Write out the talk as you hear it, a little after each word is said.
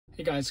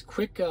Hey guys,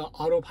 quick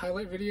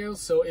autopilot video.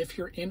 So if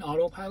you're in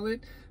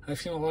autopilot,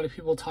 I've seen a lot of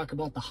people talk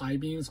about the high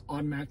beams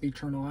automatically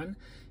turn on.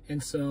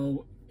 And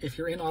so if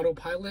you're in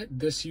autopilot,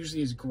 this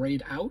usually is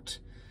grayed out,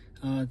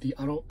 the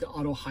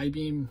auto high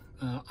beam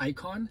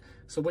icon.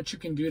 So what you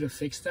can do to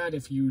fix that,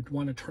 if you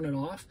want to turn it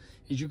off,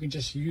 is you can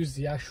just use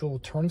the actual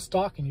turn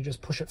stalk and you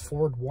just push it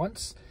forward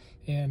once,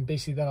 and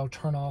basically that'll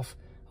turn off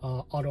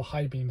auto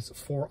high beams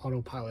for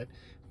autopilot.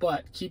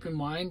 But keep in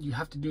mind, you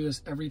have to do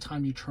this every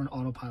time you turn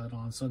autopilot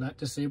on. So that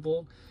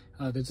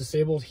the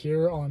disabled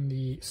here on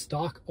the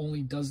stock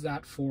only does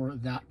that for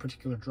that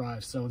particular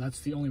drive. So that's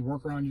the only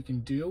workaround you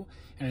can do.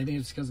 And I think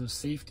it's because of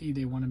safety.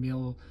 They want to be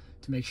able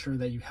to make sure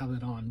that you have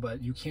it on,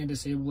 but you can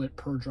disable it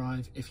per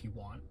drive if you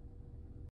want.